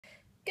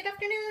Good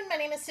afternoon, my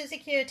name is Susie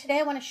Q. Today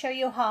I want to show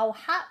you how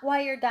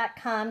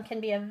Hotwire.com can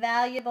be a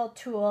valuable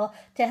tool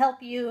to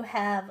help you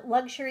have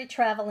luxury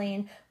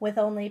traveling with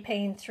only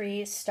paying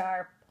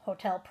 3-star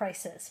hotel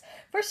prices.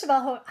 First of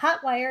all,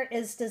 Hotwire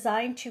is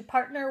designed to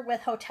partner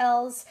with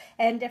hotels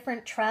and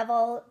different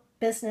travel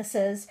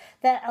businesses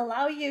that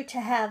allow you to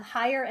have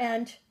higher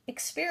end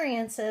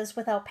experiences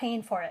without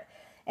paying for it.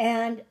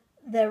 And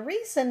the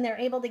reason they're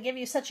able to give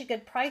you such a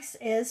good price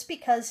is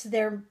because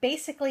they're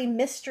basically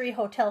mystery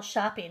hotel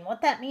shopping.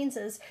 What that means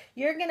is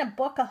you're going to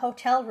book a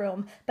hotel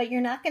room, but you're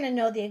not going to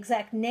know the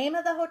exact name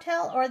of the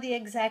hotel or the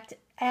exact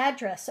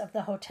address of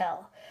the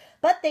hotel.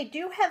 But they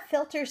do have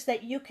filters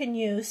that you can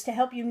use to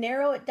help you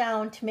narrow it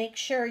down to make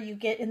sure you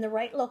get in the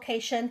right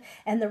location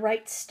and the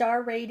right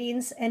star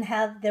ratings and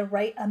have the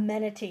right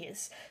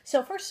amenities.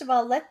 So first of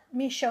all, let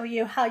me show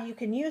you how you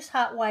can use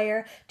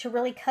Hotwire to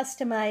really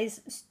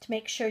customize to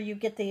make sure you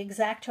get the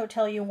exact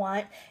hotel you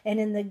want and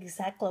in the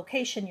exact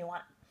location you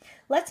want.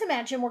 Let's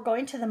imagine we're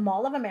going to the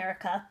Mall of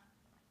America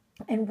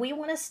and we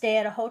want to stay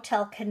at a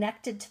hotel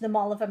connected to the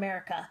Mall of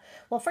America.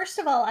 Well, first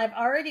of all, I've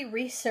already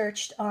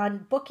researched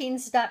on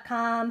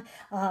bookings.com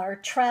or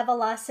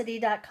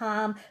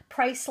travelocity.com,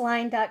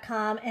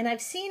 priceline.com, and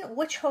I've seen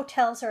which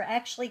hotels are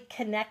actually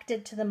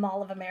connected to the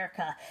Mall of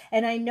America.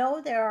 And I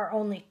know there are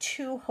only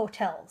 2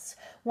 hotels.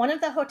 One of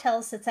the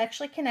hotels that's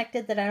actually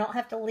connected that I don't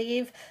have to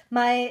leave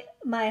my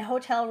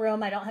hotel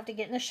room, I don't have to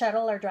get in a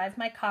shuttle or drive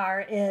my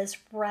car, is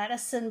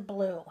Radisson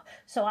Blu.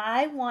 So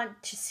I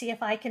want to see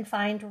if I can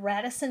find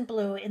Radisson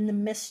Blu in the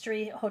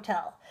mystery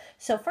hotel.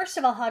 So first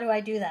of all, how do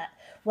I do that?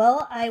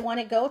 Well, I want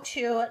to go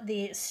to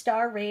the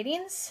star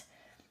ratings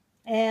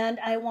and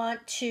I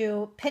want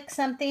to pick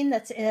something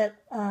that's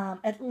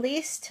at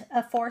least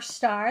a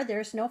 4-star.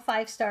 There's no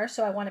 5-star,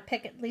 so I want to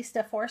pick at least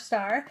a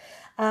 4-star.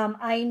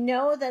 I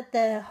know that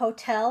the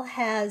hotel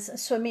has a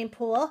swimming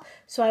pool,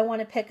 so I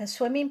want to pick a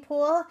swimming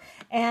pool,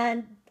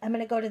 and I'm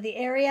going to go to the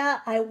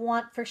area. I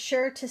want for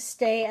sure to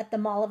stay at the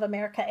Mall of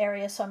America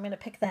area, so I'm going to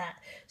pick that.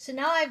 So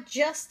now I've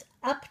just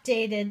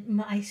updated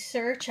my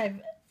search.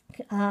 I've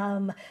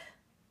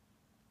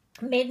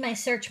made my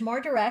search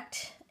more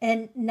direct,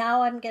 and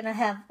now I'm going to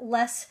have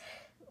less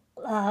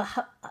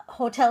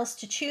hotels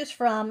to choose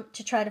from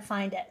to try to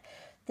find it.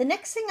 The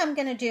next thing I'm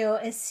going to do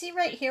is see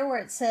right here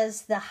where it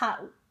says the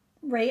hot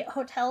rate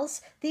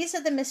hotels. These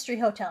are the mystery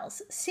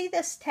hotels. See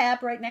this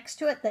tab right next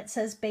to it that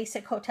says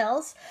basic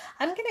hotels?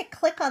 I'm going to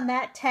click on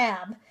that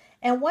tab,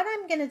 and what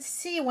I'm going to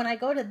see when I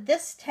go to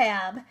this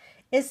tab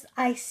is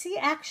I see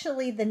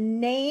actually the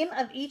name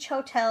of each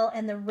hotel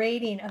and the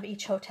rating of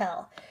each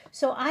hotel.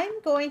 So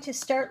I'm going to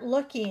start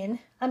looking,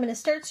 I'm going to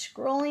start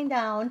scrolling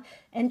down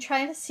and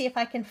trying to see if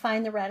I can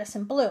find the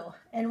Radisson Blu.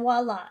 And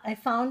voila, I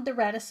found the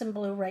Radisson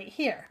Blu right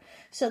here.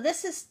 So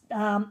this is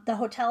the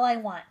hotel I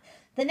want.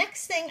 The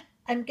next thing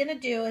I'm going to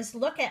do is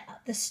look at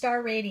the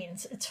star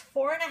ratings. It's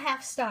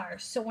 4.5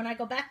 stars. So when I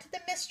go back to the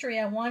mystery,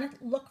 I want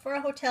to look for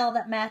a hotel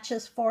that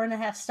matches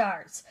 4.5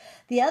 stars.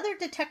 The other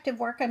detective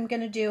work I'm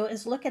going to do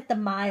is look at the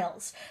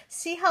miles.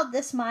 See how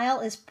this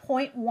mile is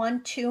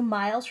 0.12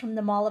 miles from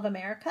the Mall of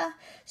America?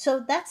 So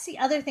that's the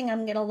other thing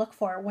I'm going to look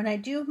for. When I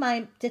do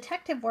my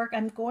detective work,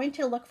 I'm going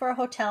to look for a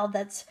hotel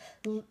that's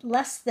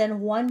less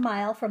than 1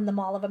 mile from the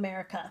Mall of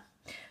America.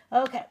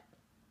 Okay.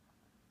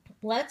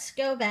 Let's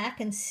go back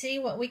and see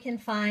what we can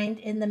find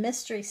in the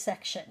mystery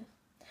section.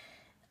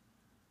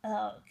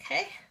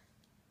 Okay,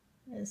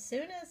 as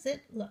soon as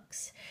it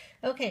looks.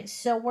 Okay,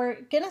 so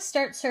we're going to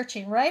start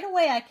searching. Right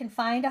away, I can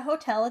find a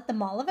hotel at the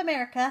Mall of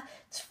America.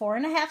 It's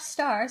 4.5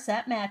 stars.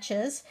 That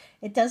matches.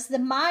 It does the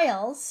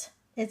miles.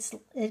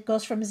 It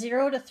goes from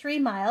 0 to 3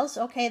 miles.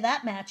 Okay,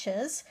 that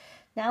matches.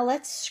 Now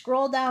let's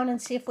scroll down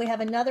and see if we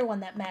have another one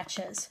that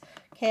matches.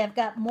 Okay, I've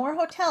got more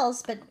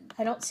hotels, but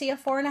I don't see a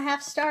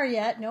 4.5 star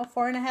yet. No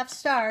 4.5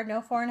 star,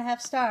 no 4.5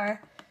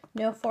 star,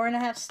 no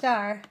 4.5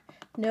 star,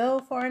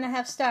 no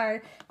 4.5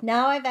 star.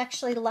 Now I've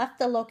actually left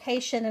the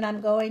location and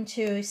I'm going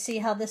to see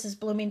how this is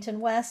Bloomington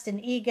West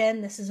and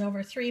Eagan. This is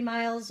over 3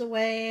 miles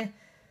away.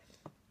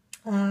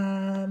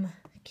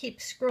 Keep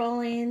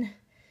scrolling.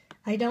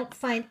 I don't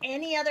find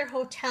any other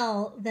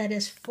hotel that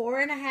is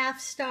 4.5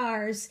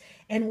 stars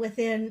and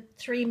within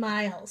 3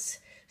 miles.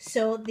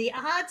 So the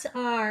odds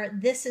are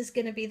this is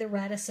going to be the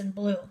Radisson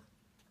Blu.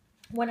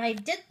 When I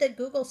did the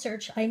Google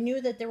search, I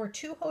knew that there were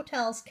 2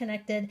 hotels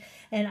connected,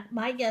 and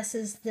my guess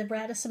is the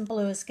Radisson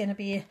Blu is going to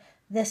be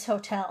this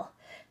hotel.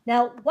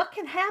 Now, what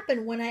can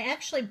happen when I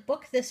actually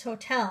book this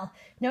hotel?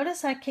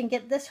 Notice I can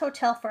get this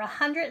hotel for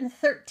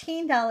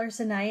 $113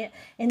 a night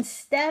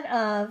instead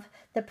of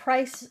the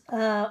price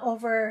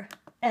over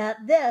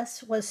at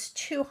this was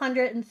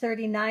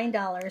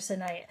 $239 a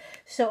night.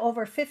 So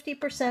over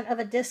 50% of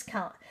a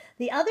discount.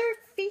 The other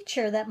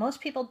feature that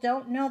most people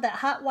don't know that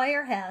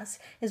Hotwire has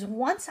is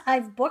once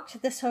I've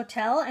booked this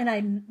hotel and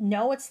I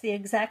know it's the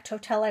exact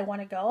hotel I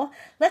want to go,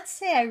 let's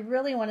say I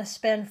really want to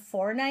spend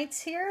 4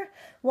 nights here,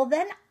 well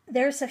then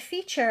there's a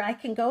feature I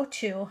can go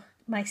to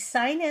my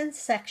sign-in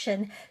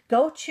section,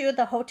 go to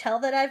the hotel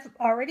that I've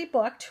already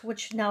booked,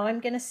 which now I'm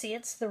going to see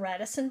it's the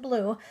Radisson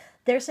Blu.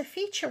 there's a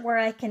feature where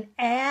I can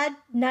add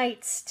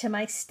nights to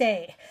my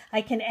stay.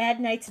 I can add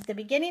nights at the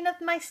beginning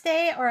of my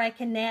stay, or I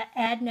can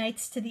add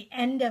nights to the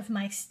end of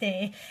my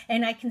stay,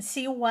 and I can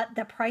see what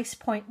the price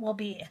point will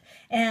be.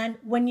 And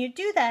when you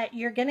do that,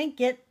 you're going to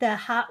get the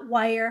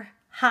Hotwire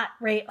hot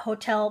rate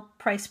hotel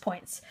price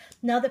points.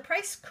 Now the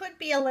price could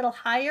be a little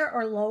higher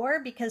or lower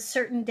because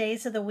certain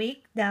days of the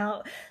week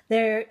now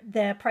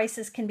the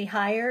prices can be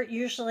higher.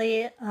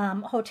 Usually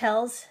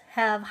hotels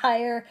have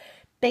higher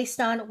based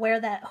on where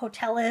that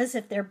hotel is.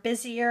 If they're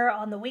busier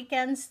on the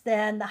weekends,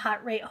 then the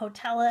hot rate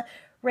hotel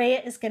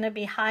rate is going to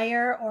be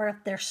higher, or if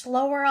they're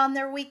slower on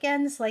their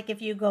weekends, like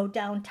if you go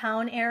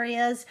downtown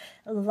areas,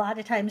 a lot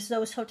of times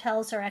those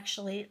hotels are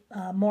actually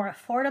more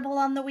affordable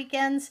on the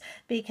weekends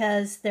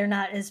because they're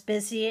not as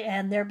busy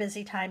and their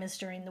busy time is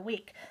during the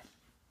week.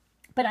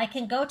 But I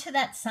can go to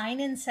that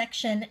sign-in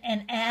section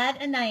and add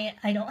a night.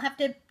 I don't have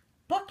to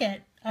book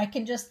it. I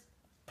can just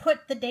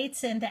put the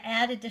dates in to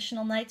add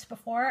additional nights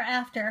before or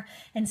after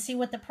and see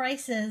what the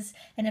price is.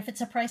 And if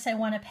it's a price I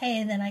want to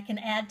pay, then I can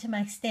add to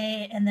my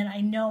stay, and then I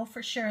know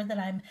for sure that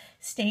I'm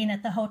staying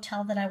at the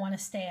hotel that I want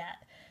to stay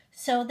at.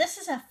 So this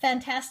is a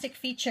fantastic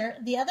feature.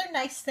 The other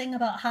nice thing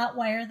about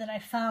Hotwire that I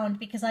found,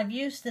 because I've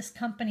used this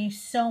company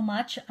so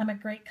much, I'm a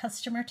great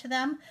customer to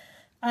them.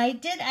 I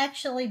did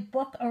actually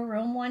book a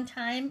room one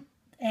time,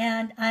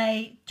 and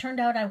I turned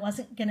out I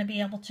wasn't going to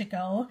be able to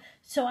go.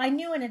 So I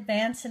knew in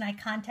advance, and I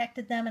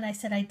contacted them and I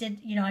said,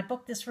 I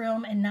booked this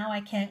room and now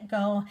I can't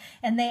go.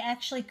 And they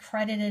actually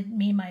credited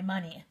me my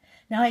money.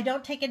 Now, I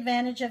don't take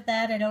advantage of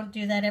that. I don't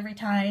do that every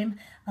time.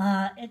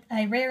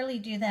 I rarely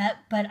do that,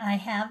 but I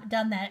have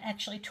done that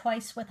actually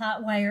twice with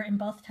Hotwire, and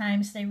both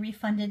times they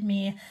refunded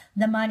me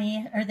the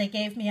money, or they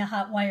gave me a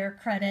Hotwire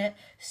credit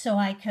so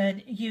I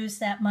could use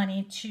that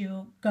money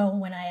to go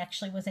when I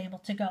actually was able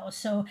to go.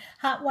 So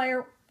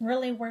Hotwire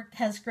really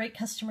has great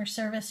customer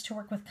service to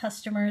work with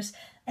customers,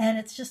 and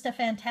it's just a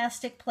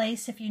fantastic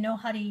place if you know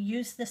how to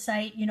use the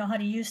site, you know how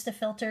to use the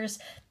filters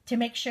to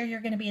make sure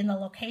you're going to be in the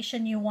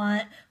location you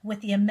want,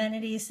 with the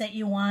amenities that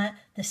you want,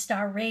 the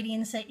star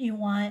ratings that you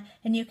want,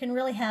 and you can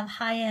really have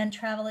high-end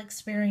travel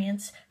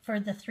experience for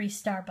the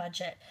 3-star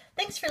budget.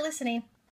 Thanks for listening.